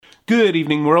Good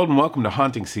evening, world, and welcome to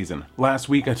Haunting Season. Last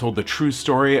week I told the true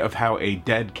story of how a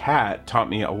dead cat taught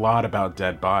me a lot about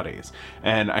dead bodies,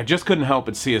 and I just couldn't help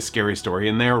but see a scary story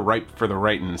in there ripe for the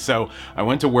writing, so I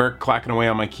went to work clacking away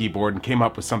on my keyboard and came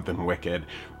up with something wicked.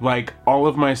 Like all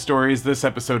of my stories, this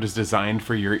episode is designed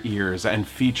for your ears and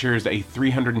features a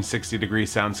 360-degree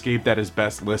soundscape that is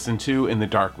best listened to in the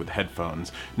dark with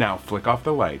headphones. Now flick off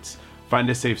the lights, find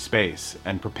a safe space,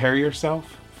 and prepare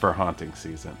yourself for Haunting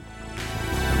Season.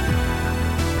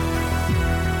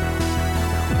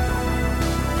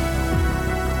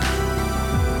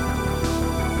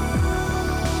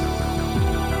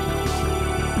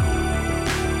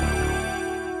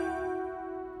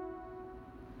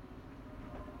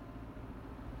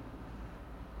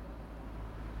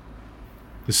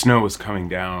 The snow was coming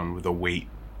down with a weight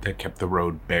that kept the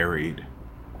road buried.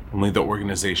 Only the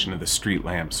organization of the street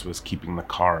lamps was keeping the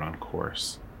car on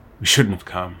course. "We shouldn't have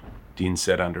come," Dean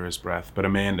said under his breath, but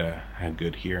Amanda had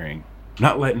good hearing.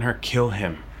 "Not letting her kill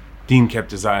him." Dean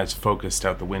kept his eyes focused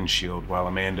out the windshield while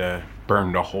Amanda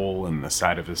burned a hole in the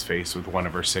side of his face with one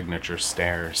of her signature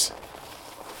stares.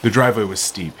 The driveway was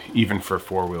steep, even for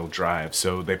four-wheel drive,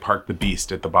 so they parked the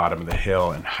beast at the bottom of the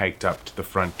hill and hiked up to the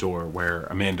front door where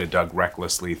Amanda dug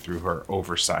recklessly through her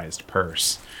oversized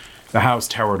purse. The house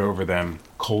towered over them,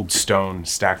 cold stone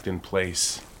stacked in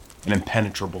place, an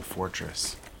impenetrable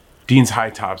fortress. Dean's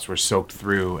high tops were soaked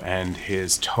through and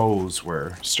his toes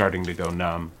were starting to go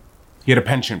numb. He had a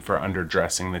penchant for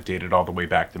underdressing that dated all the way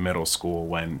back to middle school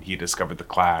when he discovered the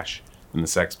Clash and the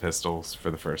Sex Pistols for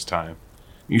the first time.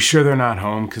 "You sure they're not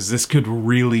home? 'Cause this could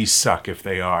really suck if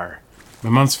they are. My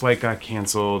month's flight got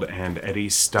canceled and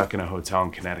Eddie's stuck in a hotel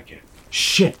in Connecticut."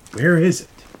 "Shit, where is it?"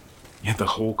 "You had the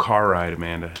whole car ride,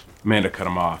 Amanda." Amanda cut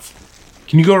him off.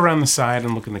 "Can you go around the side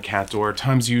and look in the cat door?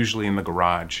 Tom's usually in the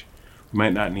garage. We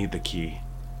might not need the key."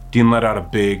 Dean let out a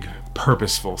big,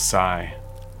 purposeful sigh.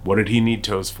 What did he need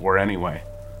toes for anyway?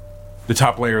 The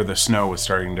top layer of the snow was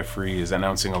starting to freeze,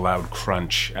 announcing a loud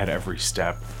crunch at every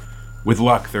step. With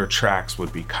luck, their tracks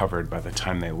would be covered by the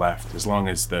time they left, as long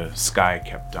as the sky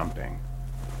kept dumping.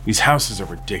 "These houses are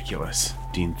ridiculous,"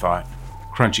 Dean thought,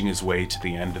 crunching his way to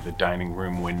the end of the dining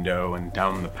room window and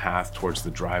down the path towards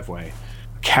the driveway.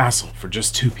 A castle for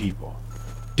just two people.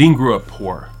 Dean grew up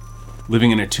poor, living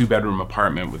in a two-bedroom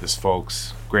apartment with his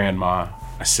folks, grandma,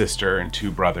 a sister, and two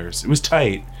brothers. It was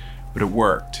tight, but it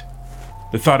worked.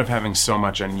 The thought of having so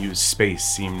much unused space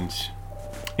seemed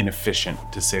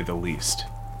inefficient, to say the least.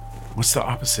 What's the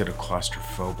opposite of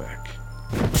claustrophobic?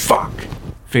 Fuck!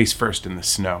 Face first in the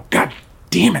snow. God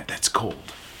damn it, that's cold.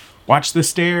 "Watch the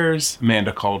stairs,"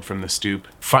 Amanda called from the stoop.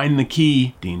 "Find the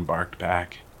key," Dean barked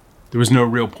back. There was no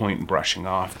real point in brushing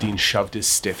off. Dean shoved his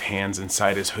stiff hands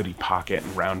inside his hoodie pocket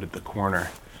and rounded the corner.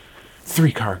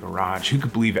 Three-car garage. Who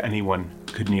could believe anyone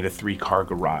could need a three-car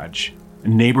garage? A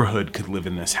neighborhood could live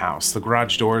in this house. The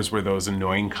garage doors were those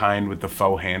annoying kind with the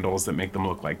faux handles that make them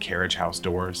look like carriage house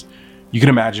doors. You can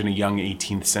imagine a young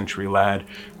 18th century lad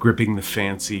gripping the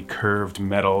fancy curved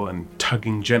metal and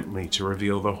tugging gently to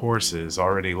reveal the horses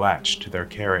already latched to their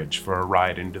carriage for a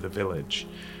ride into the village.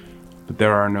 But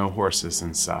there are no horses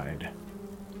inside.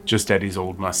 Just Eddie's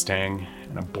old Mustang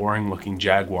and a boring-looking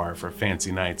Jaguar for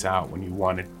fancy nights out when you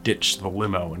want to ditch the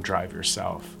limo and drive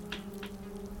yourself.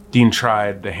 Dean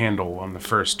tried the handle on the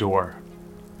first door.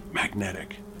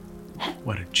 Magnetic.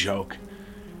 What a joke.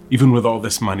 Even with all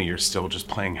this money, you're still just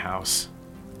playing house.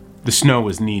 The snow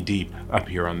was knee-deep up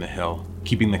here on the hill,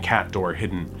 keeping the cat door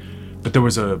hidden, but there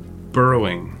was a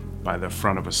burrowing by the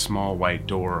front of a small white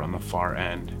door on the far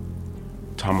end.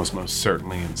 Tom was most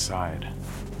certainly inside.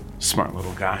 Smart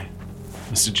little guy.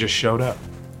 Must have just showed up.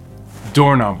 The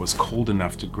doorknob was cold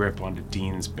enough to grip onto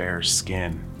Dean's bare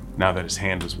skin, now that his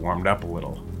hand was warmed up a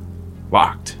little.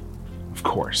 Locked. Of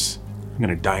course. I'm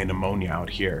gonna die of pneumonia out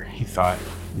here, he thought,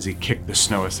 as he kicked the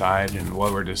snow aside and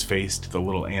lowered his face to the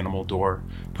little animal door,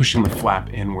 pushing the flap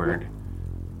inward.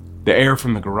 The air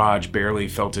from the garage barely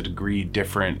felt a degree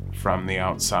different from the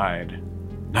outside.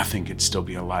 Nothing could still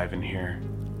be alive in here.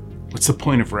 What's the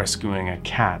point of rescuing a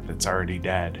cat that's already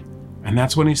dead? And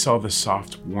that's when he saw the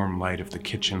soft, warm light of the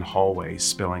kitchen hallway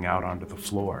spilling out onto the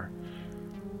floor.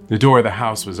 The door of the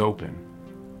house was open.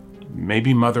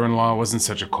 Maybe mother-in-law wasn't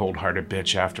such a cold-hearted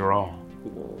bitch after all.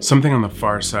 Something on the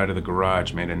far side of the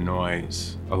garage made a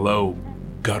noise, a low,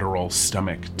 guttural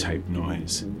stomach-type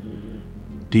noise.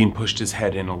 Dean pushed his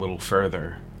head in a little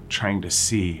further, trying to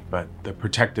see, but the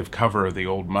protective cover of the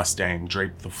old Mustang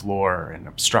draped the floor and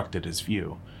obstructed his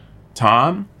view.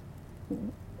 "Tom?"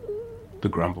 The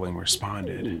grumbling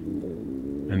responded.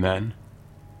 And then,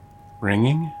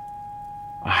 ringing?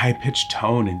 A high-pitched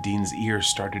tone in Dean's ear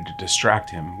started to distract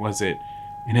him. Was it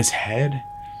in his head?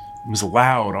 It was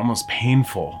loud, almost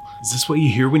painful. Is this what you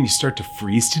hear when you start to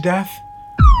freeze to death?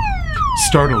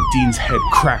 Startled, Dean's head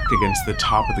cracked against the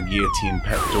top of the guillotine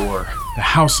pet door. The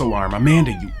house alarm.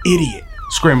 Amanda, you idiot!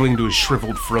 Scrambling to his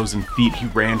shriveled, frozen feet, he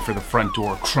ran for the front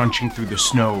door, crunching through the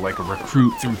snow like a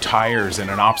recruit through tires in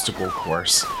an obstacle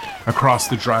course. Across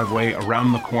the driveway,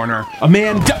 around the corner,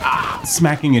 Amanda!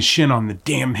 Smacking his shin on the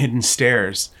damn hidden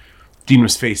stairs. Dean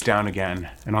was face down again,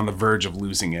 and on the verge of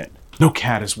losing it. No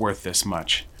cat is worth this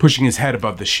much. Pushing his head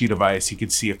above the sheet of ice, he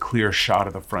could see a clear shot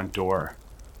of the front door.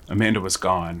 Amanda was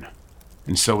gone,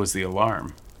 and so was the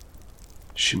alarm.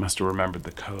 She must have remembered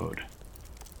the code.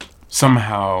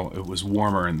 Somehow, it was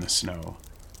warmer in the snow.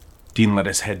 Dean let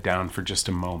his head down for just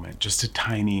a moment, just a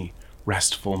tiny,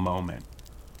 restful moment.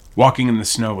 Walking in the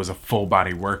snow was a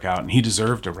full-body workout, and he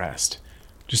deserved a rest.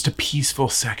 Just a peaceful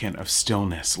second of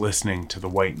stillness, listening to the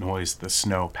white noise of the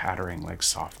snow pattering like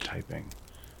soft typing.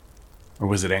 Or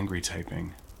was it angry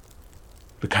typing?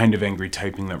 The kind of angry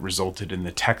typing that resulted in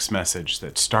the text message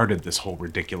that started this whole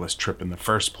ridiculous trip in the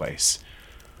first place.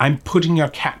 I'm putting your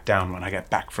cat down when I get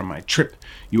back from my trip.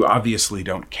 You obviously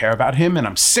don't care about him, and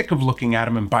I'm sick of looking at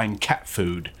him and buying cat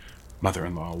food.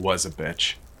 Mother-in-law was a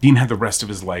bitch. Dean had the rest of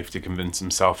his life to convince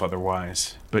himself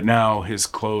otherwise, but now his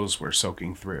clothes were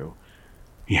soaking through.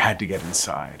 He had to get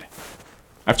inside.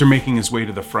 After making his way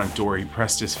to the front door, he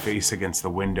pressed his face against the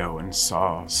window and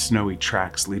saw snowy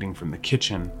tracks leading from the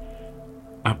kitchen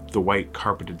up the white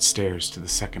carpeted stairs to the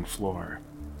second floor.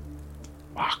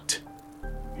 Locked.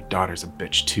 Your daughter's a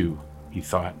bitch too, he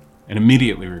thought, and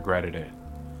immediately regretted it.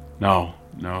 No,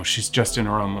 she's just in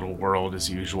her own little world as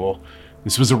usual.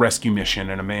 This was a rescue mission,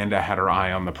 and Amanda had her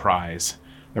eye on the prize.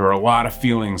 There were a lot of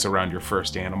feelings around your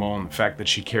first animal, and the fact that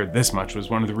she cared this much was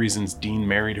one of the reasons Dean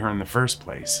married her in the first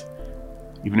place,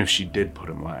 even if she did put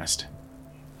him last.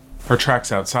 Her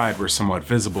tracks outside were somewhat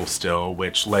visible still,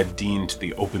 which led Dean to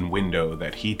the open window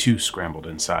that he too scrambled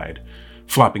inside,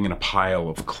 flopping in a pile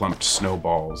of clumped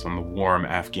snowballs on the warm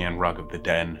Afghan rug of the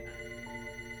den.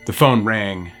 The phone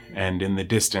rang, and in the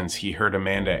distance he heard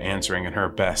Amanda answering in her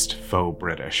best faux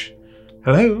British.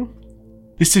 Hello?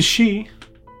 This is she.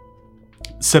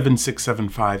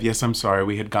 7675. Yes, I'm sorry,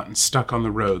 we had gotten stuck on the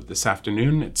road this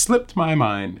afternoon. It slipped my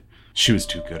mind. She was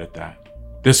too good at that.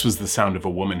 This was the sound of a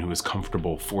woman who was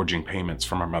comfortable forging payments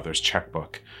from her mother's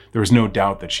checkbook. There was no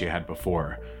doubt that she had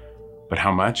before. But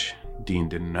how much? Dean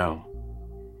didn't know.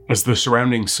 As the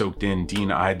surroundings soaked in,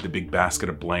 Dean eyed the big basket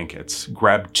of blankets,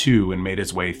 grabbed two, and made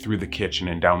his way through the kitchen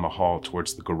and down the hall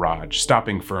towards the garage,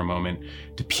 stopping for a moment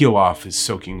to peel off his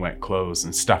soaking wet clothes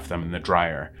and stuff them in the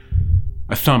dryer.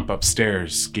 A thump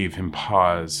upstairs gave him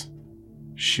pause.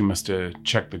 She must have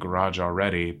checked the garage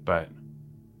already, but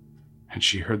had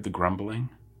she heard the grumbling?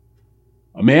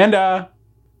 Amanda!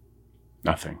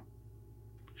 Nothing.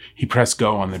 He pressed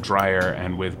go on the dryer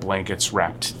and, with blankets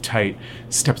wrapped tight,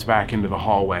 stepped back into the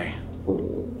hallway.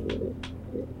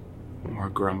 More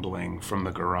grumbling from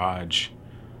the garage.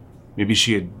 Maybe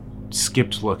she had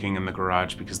skipped looking in the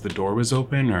garage because the door was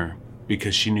open, or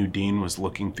because she knew Dean was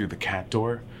looking through the cat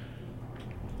door.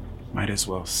 Might as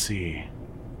well see.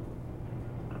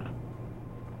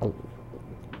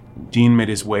 Dean made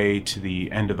his way to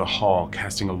the end of the hall,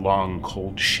 casting a long,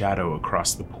 cold shadow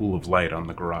across the pool of light on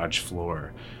the garage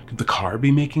floor. Could the car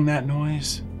be making that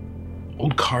noise?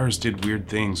 Old cars did weird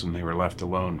things when they were left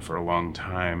alone for a long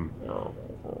time.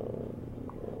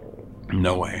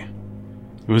 No way.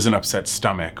 It was an upset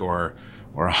stomach, or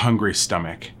a hungry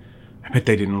stomach. I bet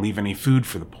they didn't leave any food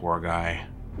for the poor guy.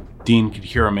 Dean could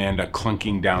hear Amanda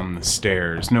clunking down the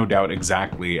stairs, no doubt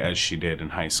exactly as she did in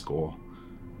high school.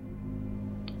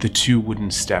 The two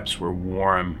wooden steps were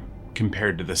warm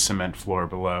compared to the cement floor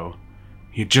below.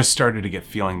 He had just started to get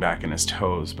feeling back in his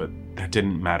toes, but that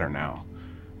didn't matter now.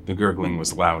 The gurgling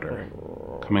was louder,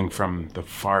 coming from the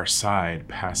far side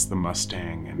past the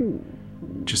Mustang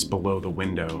and just below the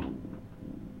window.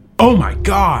 Oh my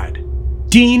God!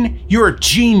 Dean, you're a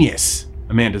genius!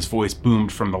 Amanda's voice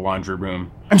boomed from the laundry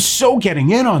room. I'm so getting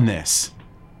in on this!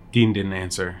 Dean didn't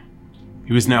answer.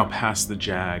 He was now past the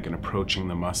Jag and approaching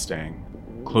the Mustang.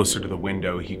 Closer to the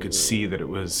window, he could see that it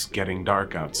was getting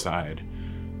dark outside,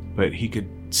 but he could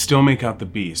still make out the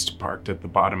beast parked at the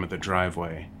bottom of the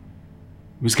driveway.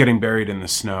 It was getting buried in the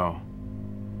snow.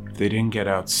 If they didn't get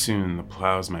out soon, the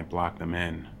plows might block them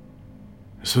in.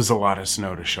 This was a lot of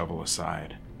snow to shovel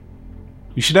aside.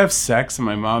 We should have sex in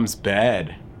my mom's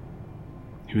bed.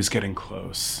 He was getting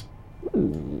close.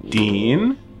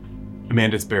 Dean?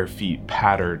 Amanda's bare feet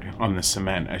pattered on the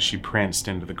cement as she pranced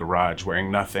into the garage wearing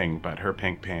nothing but her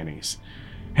pink panties.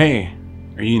 Hey,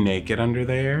 are you naked under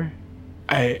there?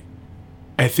 I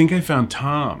think I found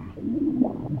Tom.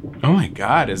 Oh my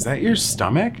God, is that your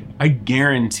stomach? I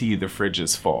guarantee the fridge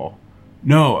is full.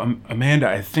 No, Amanda,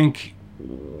 I think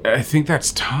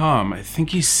that's Tom. I think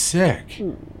he's sick.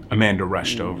 Amanda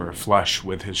rushed over, flush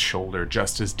with his shoulder,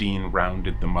 just as Dean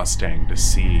rounded the Mustang to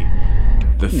see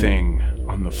the thing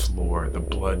on the floor, the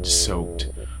blood-soaked,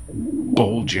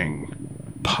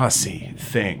 bulging, pussy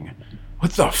thing.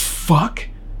 What the fuck?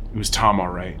 It was Tom, all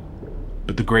right.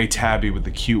 But the gray tabby with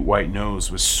the cute white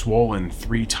nose was swollen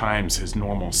 3 times his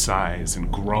normal size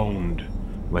and groaned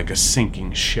like a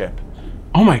sinking ship.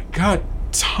 Oh my God,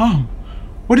 Tom,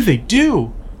 what did they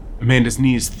do? Amanda's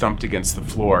knees thumped against the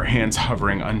floor, hands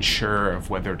hovering, unsure of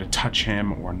whether to touch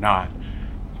him or not.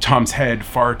 Tom's head,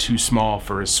 far too small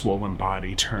for his swollen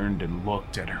body, turned and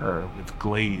looked at her with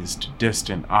glazed,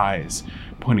 distant eyes,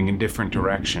 pointing in different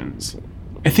directions.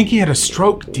 I think he had a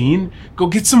stroke, Dean. Go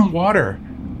get some water.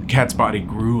 The cat's body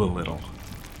grew a little,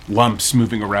 lumps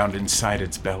moving around inside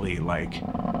its belly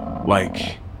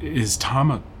like, is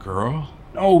Tom a girl?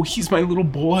 Oh, he's my little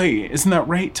boy. Isn't that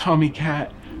right, Tommy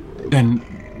Cat? Then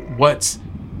what's...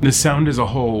 The sound as a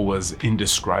whole was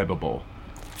indescribable.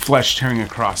 Flesh tearing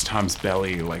across Tom's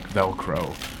belly like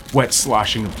Velcro, wet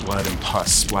sloshing of blood and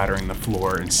pus splattering the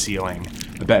floor and ceiling.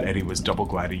 I bet Eddie was double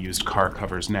glad he used car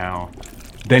covers now.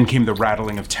 Then came the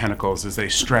rattling of tentacles as they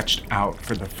stretched out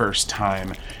for the first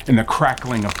time, and the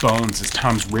crackling of bones as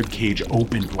Tom's ribcage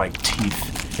opened like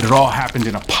teeth. It had all happened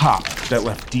in a pop that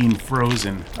left Dean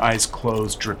frozen, eyes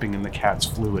closed, dripping in the cat's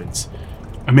fluids.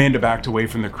 Amanda backed away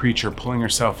from the creature, pulling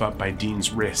herself up by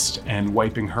Dean's wrist and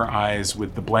wiping her eyes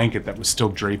with the blanket that was still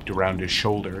draped around his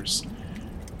shoulders.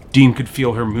 Dean could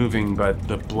feel her moving, but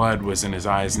the blood was in his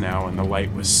eyes now, and the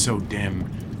light was so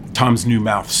dim. Tom's new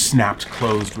mouth snapped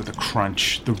closed with a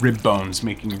crunch, the rib bones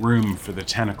making room for the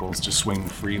tentacles to swing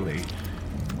freely.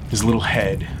 His little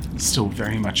head, still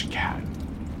very much a cat,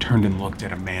 turned and looked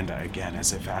at Amanda again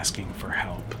as if asking for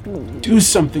help. Do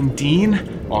something,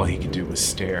 Dean! All he could do was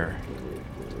stare.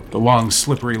 The long,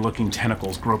 slippery-looking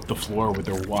tentacles groped the floor with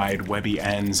their wide, webby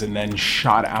ends and then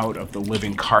shot out of the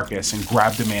living carcass and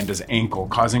grabbed Amanda's ankle,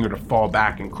 causing her to fall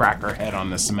back and crack her head on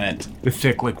the cement. The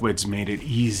thick liquids made it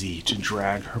easy to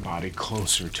drag her body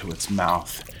closer to its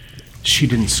mouth. She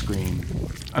didn't scream.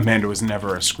 Amanda was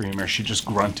never a screamer. She just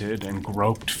grunted and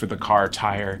groped for the car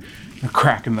tire, a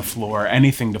crack in the floor,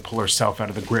 anything to pull herself out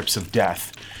of the grips of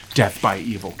death. Death by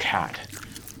evil cat.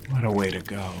 What a way to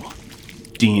go.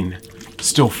 Dean,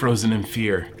 still frozen in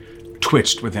fear,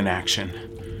 twitched with inaction.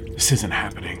 This isn't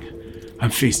happening.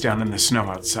 I'm face down in the snow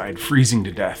outside, freezing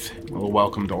to death. Well, a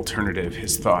welcomed alternative,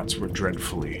 his thoughts were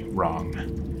dreadfully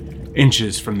wrong.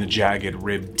 Inches from the jagged,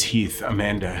 ribbed teeth,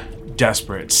 Amanda,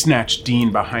 desperate, snatched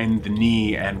Dean behind the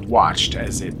knee and watched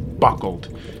as it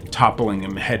buckled, toppling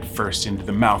him headfirst into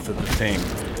the mouth of the thing.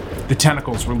 The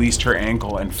tentacles released her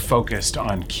ankle and focused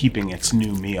on keeping its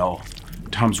new meal.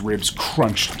 Tom's ribs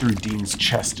crunched through Dean's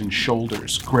chest and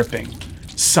shoulders, gripping,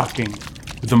 sucking,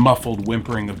 with the muffled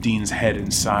whimpering of Dean's head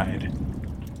inside.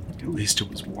 At least it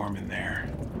was warm in there.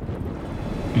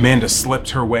 Amanda slipped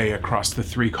her way across the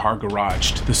 3-car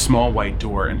garage to the small white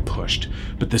door and pushed,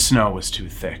 but the snow was too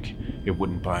thick. It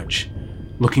wouldn't budge.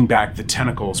 Looking back, the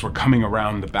tentacles were coming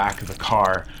around the back of the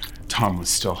car. Tom was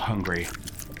still hungry,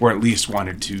 or at least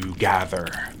wanted to gather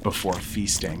before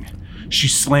feasting. She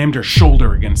slammed her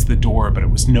shoulder against the door, but it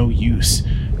was no use,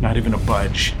 not even a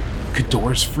budge. Could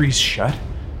doors freeze shut?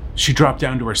 She dropped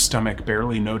down to her stomach,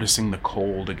 barely noticing the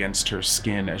cold against her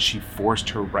skin as she forced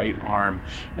her right arm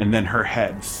and then her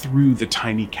head through the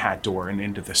tiny cat door and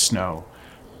into the snow.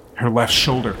 Her left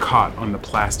shoulder caught on the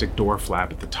plastic door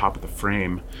flap at the top of the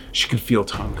frame. She could feel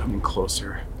Tom coming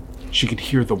closer. She could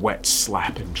hear the wet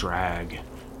slap and drag,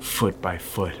 foot by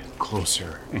foot,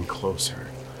 closer and closer.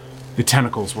 The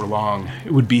tentacles were long.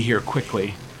 It would be here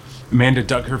quickly. Amanda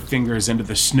dug her fingers into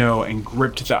the snow and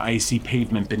gripped the icy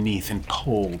pavement beneath and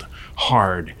pulled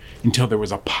hard until there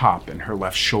was a pop in her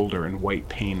left shoulder and white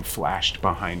pain flashed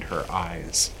behind her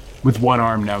eyes. With one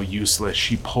arm now useless,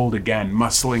 she pulled again,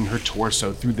 muscling her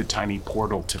torso through the tiny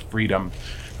portal to freedom.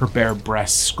 Her bare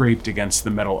breast scraped against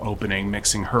the metal opening,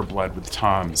 mixing her blood with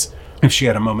Tom's. If she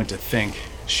had a moment to think,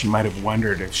 she might have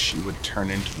wondered if she would turn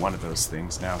into one of those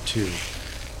things now, too.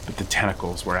 But the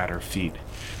tentacles were at her feet.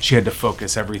 She had to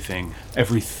focus everything,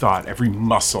 every thought, every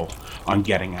muscle on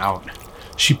getting out.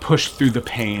 She pushed through the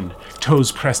pain,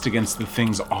 toes pressed against the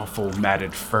thing's awful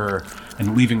matted fur,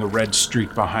 and leaving a red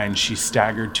streak behind, she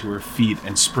staggered to her feet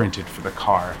and sprinted for the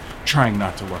car, trying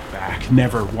not to look back,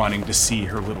 never wanting to see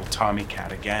her little Tommy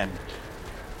cat again.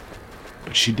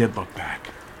 But she did look back.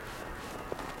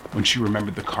 When she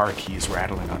remembered the car keys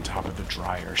rattling on top of the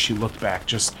dryer, she looked back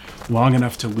just long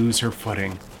enough to lose her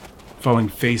footing, falling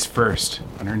face first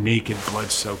on her naked,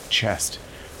 blood-soaked chest,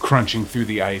 crunching through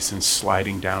the ice and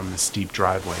sliding down the steep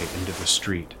driveway into the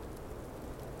street.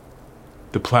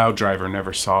 The plow driver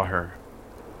never saw her,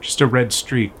 just a red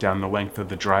streak down the length of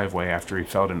the driveway after he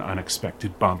felt an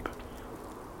unexpected bump.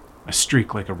 A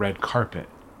streak like a red carpet,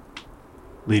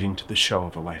 leading to the show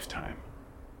of a lifetime.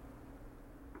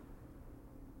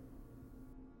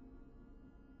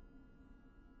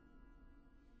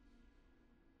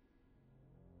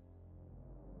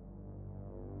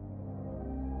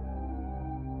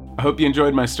 I hope you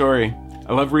enjoyed my story.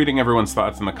 I love reading everyone's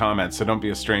thoughts in the comments, so don't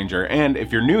be a stranger. And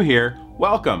if you're new here,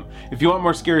 welcome. If you want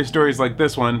more scary stories like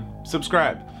this one,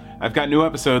 subscribe. I've got new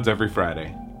episodes every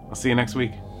Friday. I'll see you next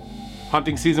week.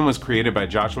 Haunting Season was created by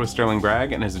Joshua Sterling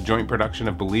Bragg and is a joint production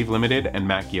of Believe Limited and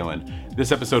Matt Gielan.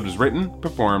 This episode was written,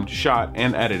 performed, shot,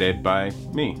 and edited by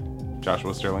me,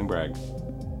 Joshua Sterling Bragg.